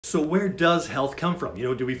So where does health come from?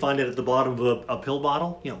 Do we find it at the bottom of a pill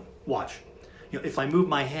bottle? Watch. If I move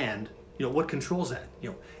my hand, what controls that?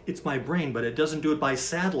 It's my brain, but it doesn't do it by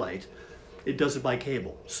satellite. It does it by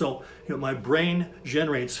cable. So, my brain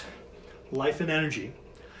generates life and energy,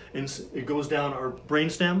 and it goes down our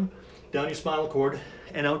brainstem, down your spinal cord,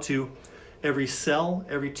 and out to every cell,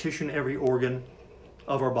 every tissue, and every organ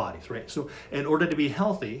of our bodies, right? So in order to be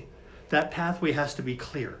healthy, that pathway has to be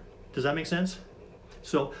clear. Does that make sense?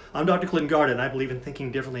 So I'm Dr. Clinton Garda, and I believe in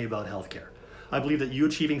thinking differently about healthcare. I believe that you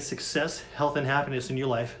achieving success, health, and happiness in your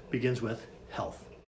life begins with health.